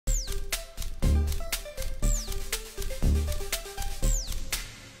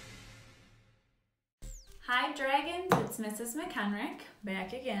Hi Dragons, it's Mrs. McHenrick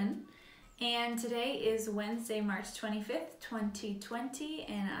back again, and today is Wednesday, March 25th, 2020,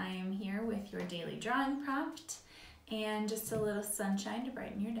 and I am here with your daily drawing prompt and just a little sunshine to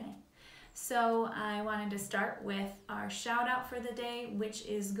brighten your day. So I wanted to start with our shout out for the day, which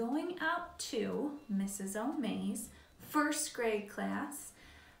is going out to Mrs. O'May's first grade class.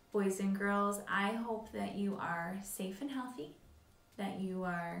 Boys and girls, I hope that you are safe and healthy, that you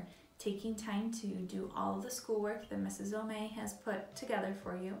are taking time to do all of the schoolwork that Mrs. O'May has put together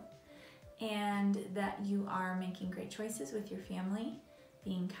for you, and that you are making great choices with your family,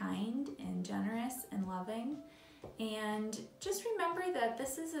 being kind and generous and loving. And just remember that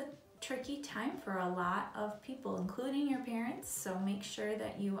this is a tricky time for a lot of people, including your parents, so make sure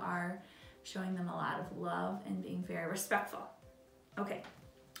that you are showing them a lot of love and being very respectful. Okay,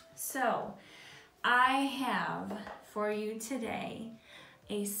 so I have for you today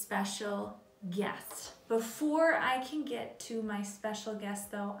a special guest. Before I can get to my special guest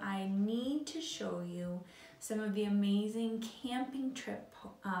though, I need to show you some of the amazing camping trip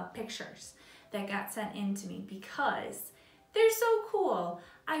pictures that got sent in to me because they're so cool.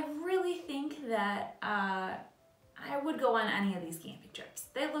 I really think that I would go on any of these camping trips.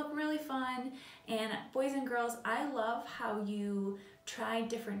 They look really fun, and boys and girls, I love how you tried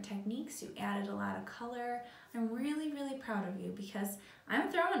different techniques. You added a lot of color. I'm really, really proud of you because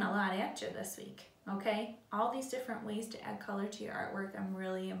I'm throwing a lot at you this week, okay? All these different ways to add color to your artwork. I'm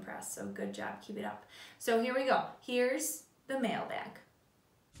really impressed, so good job, keep it up. So here we go. Here's the mailbag.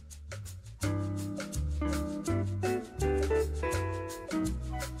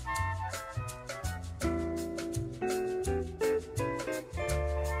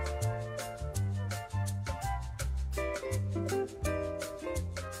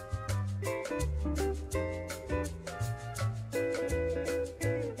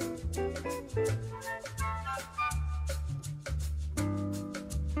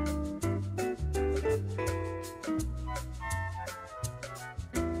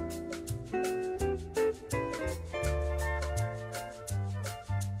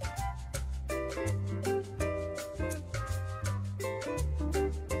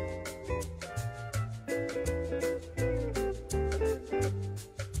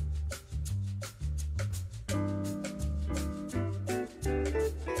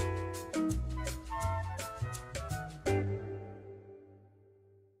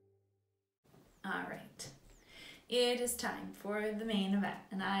 It is time for the main event,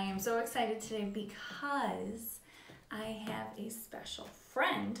 and I am so excited today because I have a special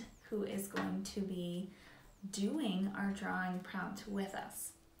friend who is going to be doing our drawing prompt with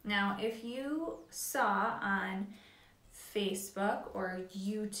us. Now, if you saw on Facebook or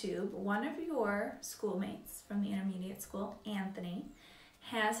YouTube, one of your schoolmates from the intermediate school, Anthony,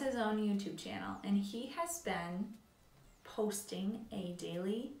 has his own YouTube channel, and he has been posting a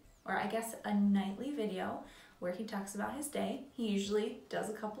daily, or I guess a nightly video where he talks about his day. He usually does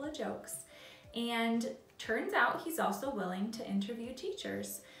a couple of jokes, and turns out he's also willing to interview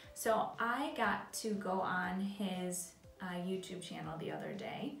teachers. So I got to go on his YouTube channel the other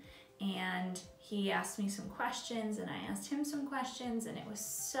day, and he asked me some questions and I asked him some questions, and it was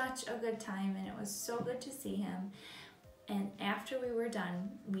such a good time and it was so good to see him. And after we were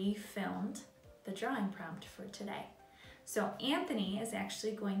done, we filmed the drawing prompt for today. So Anthony is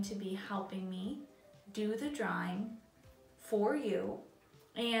actually going to be helping me do the drawing for you,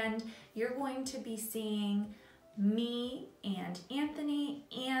 and you're going to be seeing me and Anthony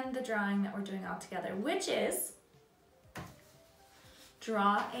and the drawing that we're doing all together, which is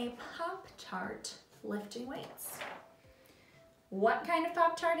draw a Pop-Tart lifting weights. What kind of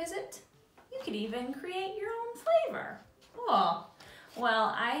Pop-Tart is it? You could even create your own flavor. Oh,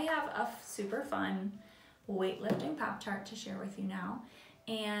 well, I have a super fun weightlifting Pop-Tart to share with you now,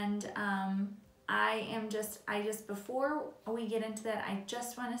 and before we get into that, I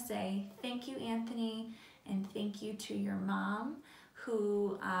just want to say thank you, Anthony, and thank you to your mom,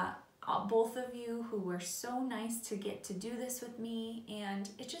 who, both of you who were so nice to get to do this with me, and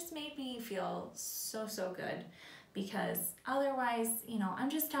it just made me feel so, so good, because otherwise, you know, I'm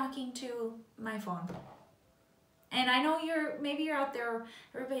just talking to my phone. And I know maybe you're out there,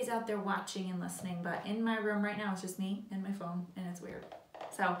 everybody's out there watching and listening, but in my room right now it's just me and my phone, and it's weird.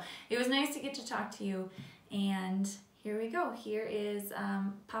 So it was nice to get to talk to you, and here we go. Here is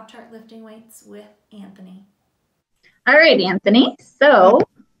Pop-Tart lifting weights with Anthony. All right, Anthony. So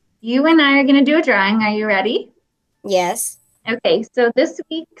you and I are going to do a drawing. Are you ready? Yes. Okay. So this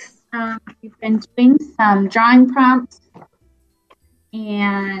week's we've been doing some drawing prompts,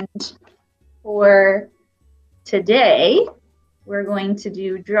 and for today we're going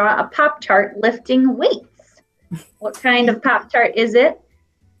to draw a Pop-Tart lifting weights. What kind of Pop-Tart is it?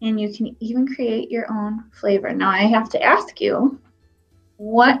 And you can even create your own flavor. Now I have to ask you,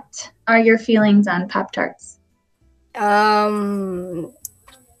 what are your feelings on Pop-Tarts? I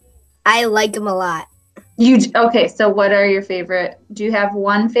like them a lot. Okay, so what are your favorite? Do you have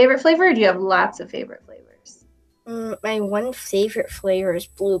one favorite flavor or do you have lots of favorite flavors? My one favorite flavor is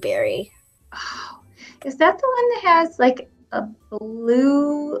blueberry. Oh, is that the one that has like a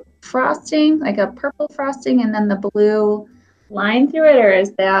blue frosting, like a purple frosting and then the blue line through it, or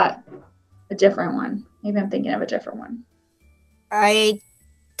is that a different one? Maybe I'm thinking of a different one. I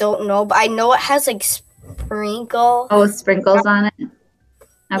don't know, but I know it has like sprinkle. Oh, sprinkles on it.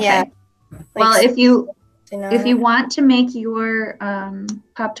 Okay. Yeah. Well, Like if you cinnamon. want to make your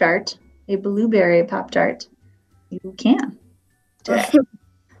Pop-Tart a blueberry Pop-Tart, you can today.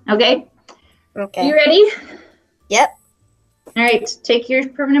 Okay? Okay. You ready? Yep. All right, take your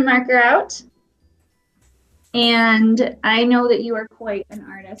permanent marker out. And I know that you are quite an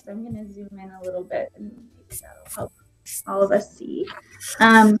artist. I'm going to zoom in a little bit and maybe that'll help all of us see.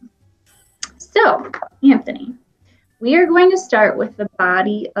 So, Anthony, we are going to start with the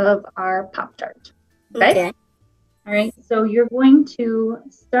body of our Pop-Tart. Okay? All right, so you're going to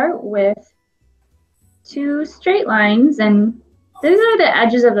start with 2 straight lines, and these are the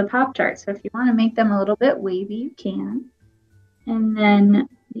edges of the Pop-Tart. So if you want to make them a little bit wavy, you can. And then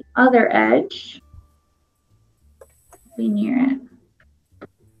the other edge, be near it.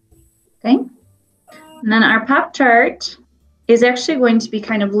 Okay? And then our Pop-Tart is actually going to be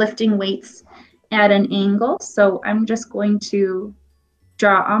kind of lifting weights at an angle. So I'm just going to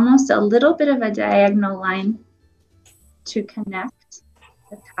draw almost a little bit of a diagonal line to connect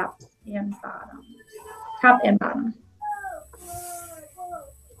the top and bottom.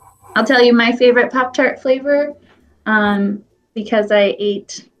 I'll tell you my favorite Pop-Tart flavor, because I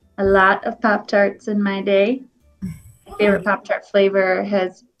ate a lot of Pop-Tarts in my day. My favorite Pop-Tart flavor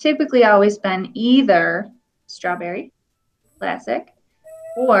has typically always been either strawberry, classic,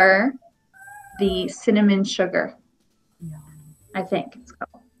 or the cinnamon sugar, I think it's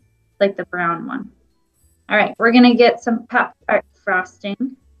called, like the brown one. All right, we're gonna get some Pop-Tart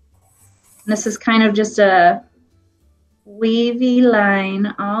frosting. This is kind of just a wavy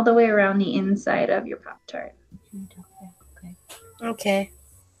line all the way around the inside of your Pop-Tart. Okay.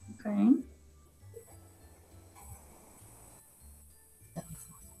 Okay.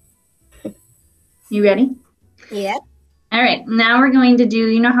 You ready? Yeah. All right, now we're going to do,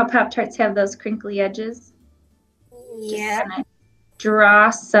 you know how Pop-Tarts have those crinkly edges? Yeah. Just gonna draw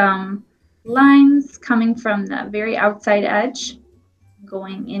some lines coming from the very outside edge,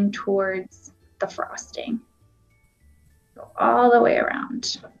 going in towards the frosting. Go all the way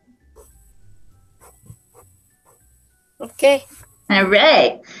around. Okay. All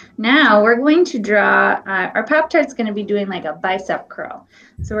right, now we're going to draw, our Pop-Tart's gonna be doing like a bicep curl.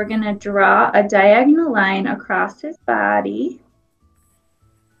 So we're gonna draw a diagonal line across his body,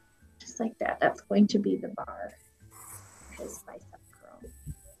 just like that. That's going to be the bar, his bicep curl,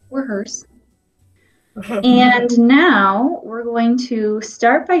 or hers. And now we're going to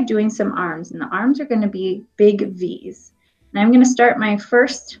start by doing some arms, and the arms are going to be big V's. And I'm going to start my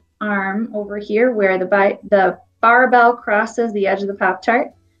first arm over here where the barbell crosses the edge of the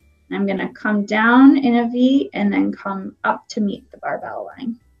Pop-Tart. I'm going to come down in a V and then come up to meet the barbell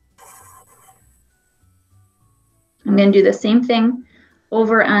line. I'm going to do the same thing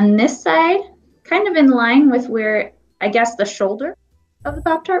over on this side, kind of in line with where I guess the shoulder of the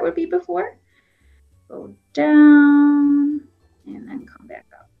Pop-Tart would be before. Go down and then come back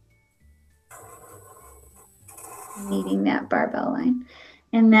up, meeting that barbell line.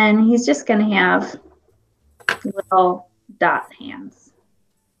 And then he's just going to have little dot hands,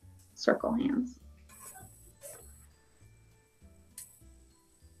 circle hands.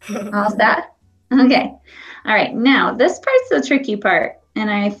 How's that? Okay. All right. Now this part's the tricky part. And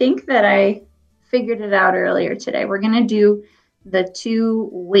I think that I figured it out earlier today. We're going to do the 2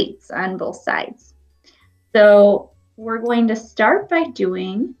 weights on both sides. So we're going to start by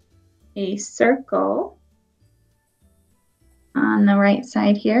doing a circle on the right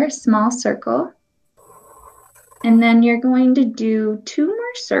side here, a small circle. And then you're going to do 2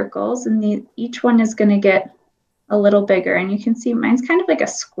 more circles, and each one is going to get a little bigger. And you can see mine's kind of like a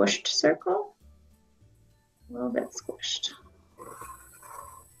squished circle, a little bit squished.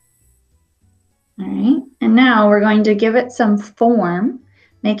 All right, and now we're going to give it some form,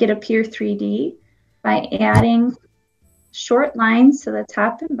 make it appear 3D by adding short lines to the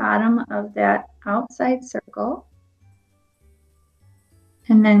top and bottom of that outside circle,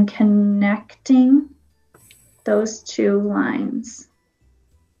 and then connecting those 2 lines.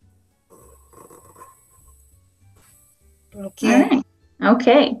 Okay. All right.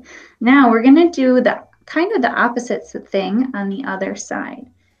 Okay. Now we're going to do the kind of the opposite thing on the other side.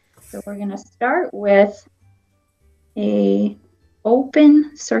 So we're going to start with a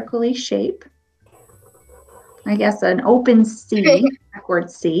open circle-y shape. I guess an open C,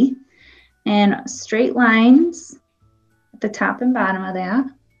 backward C, and straight lines at the top and bottom of that.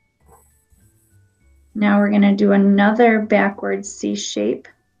 Now we're going to do another backward C shape.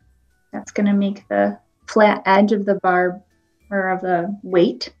 That's going to make the flat edge of the bar or of the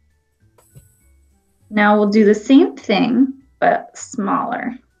weight. Now we'll do the same thing, but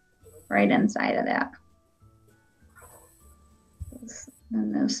smaller, right inside of that.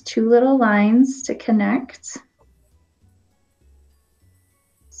 And those two little lines to connect.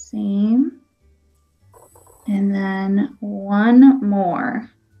 Same. And then one more.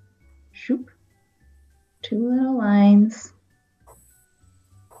 Shoop. Two little lines.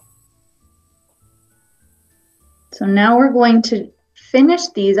 So now we're going to finish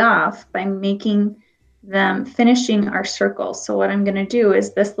these off by finishing our circles. So what I'm going to do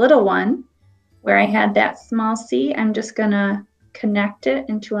is this little one where I had that small C, I'm just going to connect it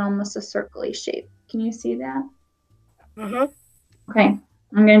into almost a circle-y shape. Can you see that? Mm-hmm. Okay,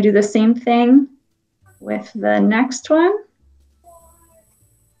 I'm going to do the same thing with the next one.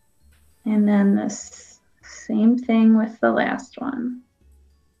 And then the same thing with the last one.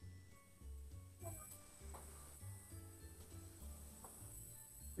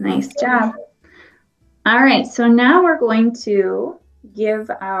 Nice job. All right, so now we're going to give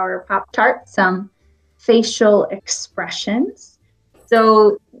our Pop-Tart some facial expressions.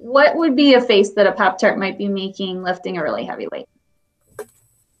 So what would be a face that a Pop-Tart might be making lifting a really heavy weight?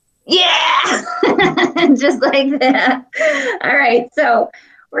 Yeah, just like that. All right, so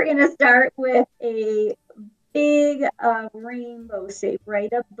we're going to start with a big rainbow shape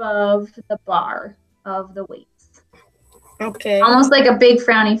right above the bar of the weights. Okay. Almost like a big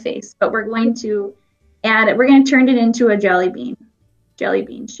frowny face, but we're going to add it. We're going to turn it into a jelly bean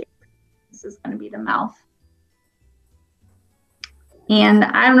shape. This is going to be the mouth. And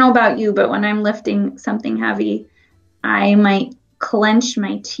I don't know about you, but when I'm lifting something heavy, I might clench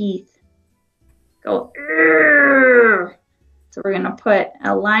my teeth. Go, Urgh! So we're going to put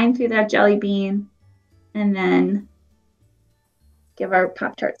a line through that jelly bean and then give our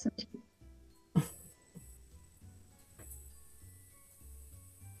Pop-Tart some teeth.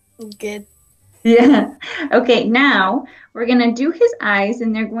 Good. Yeah. Okay, now we're going to do his eyes,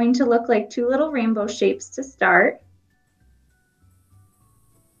 and they're going to look like two little rainbow shapes to start.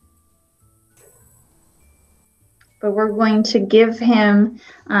 But we're going to give him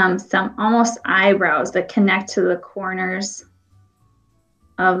some almost eyebrows that connect to the corners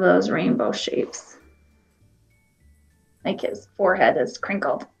of those rainbow shapes. Like his forehead is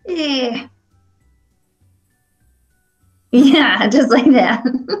crinkled. Yeah, just like that.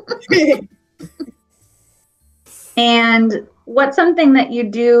 And what's something that you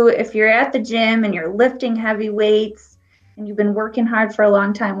do if you're at the gym and you're lifting heavy weights and you've been working hard for a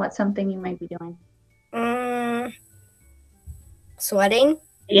long time? What's something you might be doing? Sweating?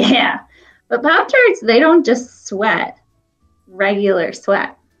 Yeah, but Pop-Tarts, they don't just sweat regular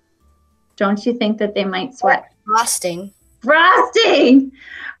sweat. Don't you think that they might sweat? Frosting. Frosting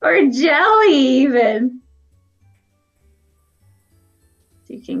or jelly even.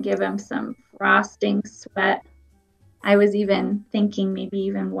 So you can give him some frosting sweat. I was even thinking maybe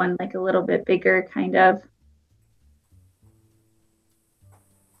even one like a little bit bigger kind of.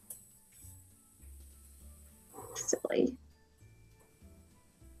 Silly.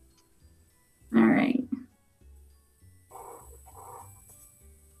 All right.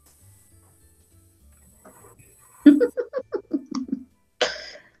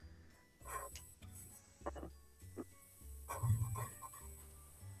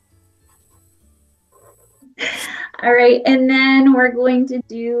 All right, and then we're going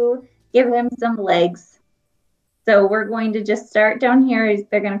to give him some legs. So we're going to just start down here.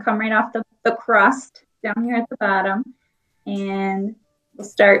 They're going to come right off the crust down here at the bottom. And we'll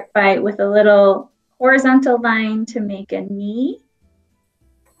start with a little horizontal line to make a knee.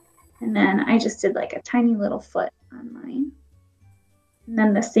 And then I just did like a tiny little foot on mine. And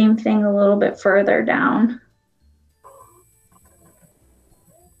then the same thing a little bit further down.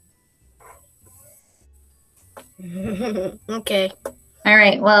 Okay. All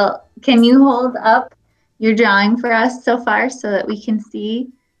right, well, can you hold up your drawing for us so far so that we can see?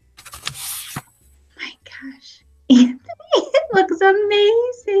 My gosh, Anthony, it looks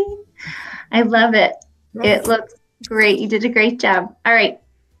amazing. I love it. It looks great. You did a great job. All right,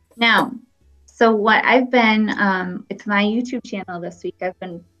 now, so what I've been, it's my YouTube channel this week. I've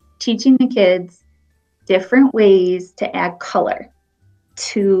been teaching the kids different ways to add color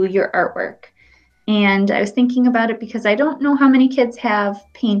to your artwork. And I was thinking about it because I don't know how many kids have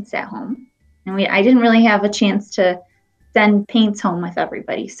paints at home. And I didn't really have a chance to send paints home with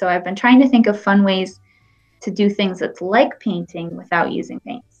everybody. So I've been trying to think of fun ways to do things that's like painting without using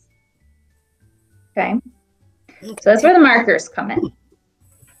paints. Okay. So that's where the markers come in.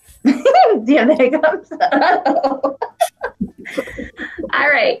 Yeah, there it comes. All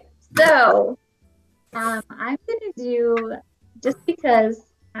right. So I'm going to do, just because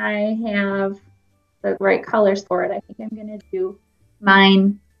I have the right colors for it, I think I'm going to do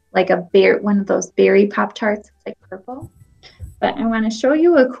mine like one of those berry Pop-Tarts. It's like purple. But I want to show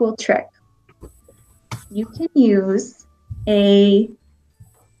you a cool trick. You can use a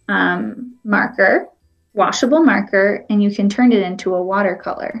marker, washable marker, and you can turn it into a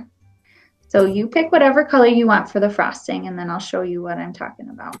watercolor. So you pick whatever color you want for the frosting, and then I'll show you what I'm talking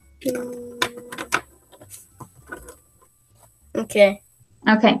about. Okay.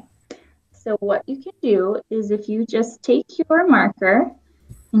 Okay. So what you can do is if you just take your marker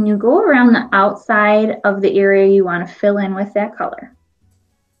and you go around the outside of the area you want to fill in with that color.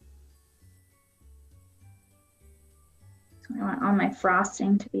 So I want all my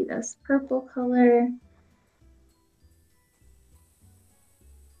frosting to be this purple color.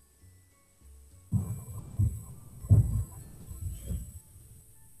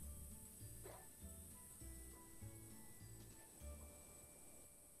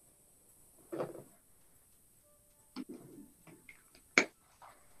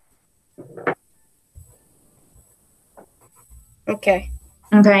 Okay.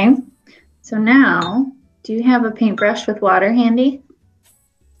 Okay. So now, do you have a paintbrush with water handy?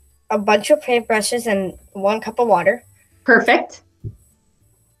 A bunch of paintbrushes and 1 cup of water. Perfect.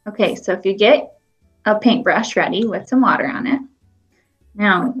 Okay, so if you get a paintbrush ready with some water on it,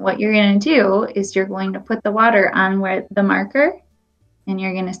 now what you're going to do is you're going to put the water on where the marker, and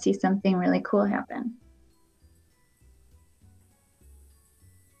you're going to see something really cool happen.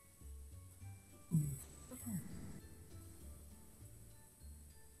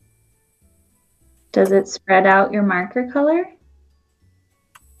 Does it spread out your marker color?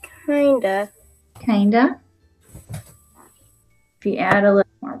 Kinda. Kinda. If you add a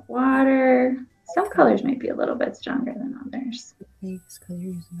little more water, some colors might be a little bit stronger than others. Because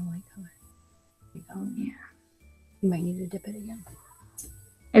you're using a white color. Oh, yeah. You might need to dip it again.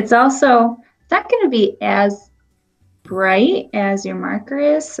 It's not going to be as bright as your marker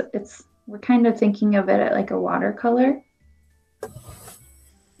is. We're kind of thinking of it like a watercolor.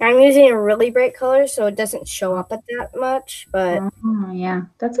 I'm using a really bright color, so it doesn't show up at that much, but Oh, yeah,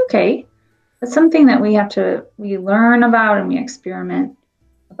 that's okay. That's something that we learn about and we experiment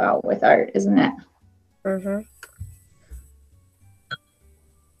about with art, isn't it? Maybe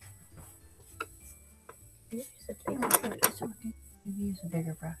use a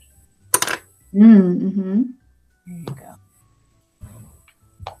bigger brush. Mm-hmm. There you go.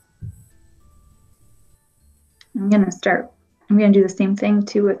 I'm going to do the same thing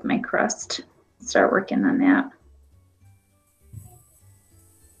too with my crust. Start working on that.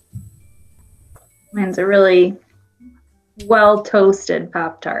 Mine's a really well toasted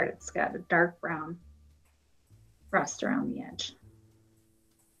Pop-Tart. It's got a dark brown crust around the edge.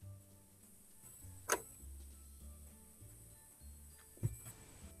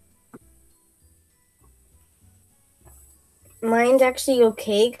 mine's actually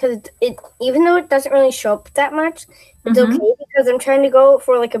okay because it even though it doesn't really show up that much, it's okay because I'm trying to go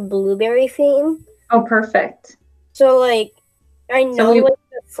for like a blueberry theme. Oh, perfect. So like I know like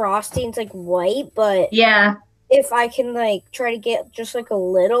the frosting's like white, but yeah, if I can like try to get just like a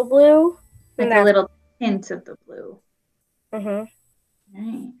little blue, like a little hint of the blue.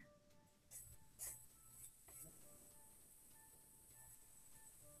 Right.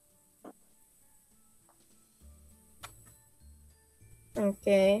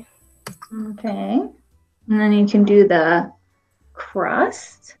 Okay. And then you can do the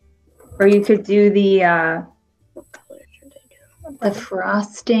crust, or you could do the What color should I do? the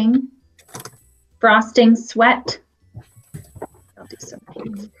frosting sweat. I'll do some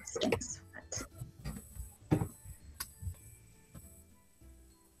pink frosting sweat.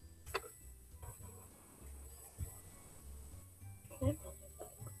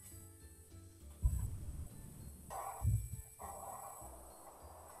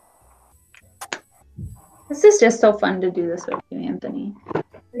 This is just so fun to do this with you, Anthony.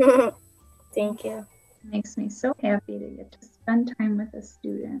 Thank you. It makes me so happy to get to spend time with a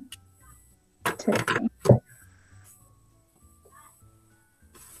student today.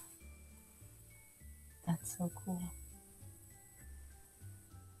 That's so cool.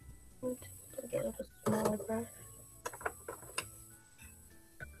 get a smaller brush.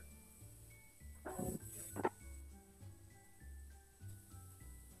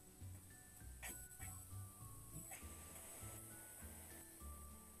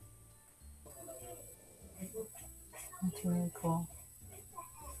 That's really cool.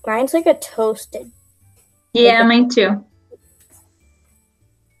 Mine's like a toasted. Yeah, mine too.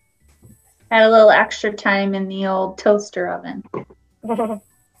 Had a little extra time in the old toaster oven. Do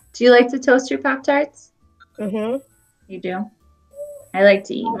you like to toast your Pop-Tarts? Mhm. You do? I like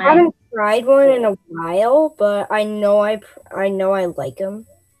to eat I mine. haven't tried one in a while, but I know I like them.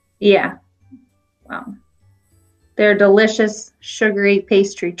 Yeah. Wow. They're a delicious, sugary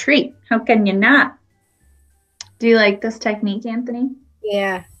pastry treat. How can you not? Do you like this technique, Anthony?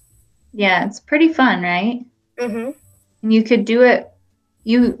 Yeah. Yeah, it's pretty fun, right? Mhm. And you could do it,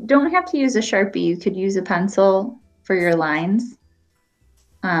 you don't have to use a Sharpie. You could use a pencil for your lines,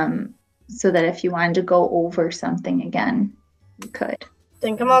 so that if you wanted to go over something again, you could.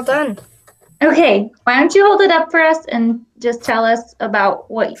 Think I'm all done. Okay, why don't you hold it up for us and just tell us about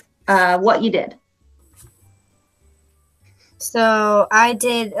what you did. So I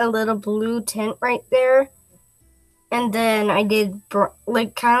did a little blue tint right there, and then I did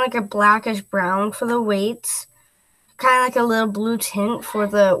like kind of like a blackish brown for the weights, kind of like a little blue tint for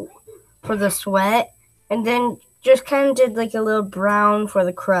the sweat, and then just kind of did like a little brown for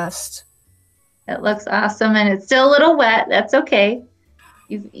the crust. It looks awesome, and it's still a little wet. That's okay.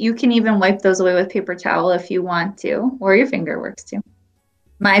 You can even wipe those away with paper towel if you want to, or your finger works too.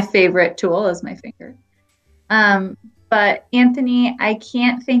 My favorite tool is my finger. But Anthony, I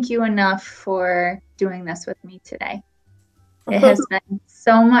can't thank you enough for doing this with me today. It has been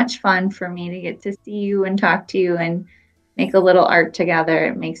so much fun for me to get to see you and talk to you and make a little art together.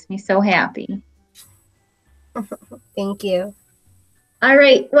 It makes me so happy. Thank you. All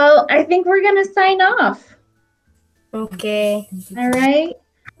right, well, I think we're going to sign off. Okay. All right.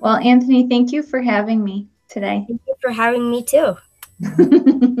 Well, Anthony, thank you for having me today. Thank you for having me too.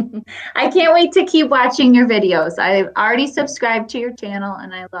 I can't wait to keep watching your videos. I've already subscribed to your channel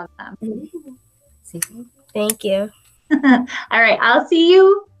and I love them. Thank you. All right, I'll see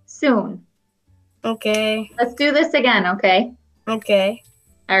you soon. Okay. Let's do this again, okay? Okay.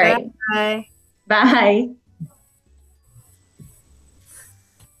 All right. Bye. Bye.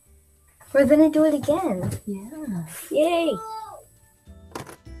 We're gonna do it again. Yeah. Yay.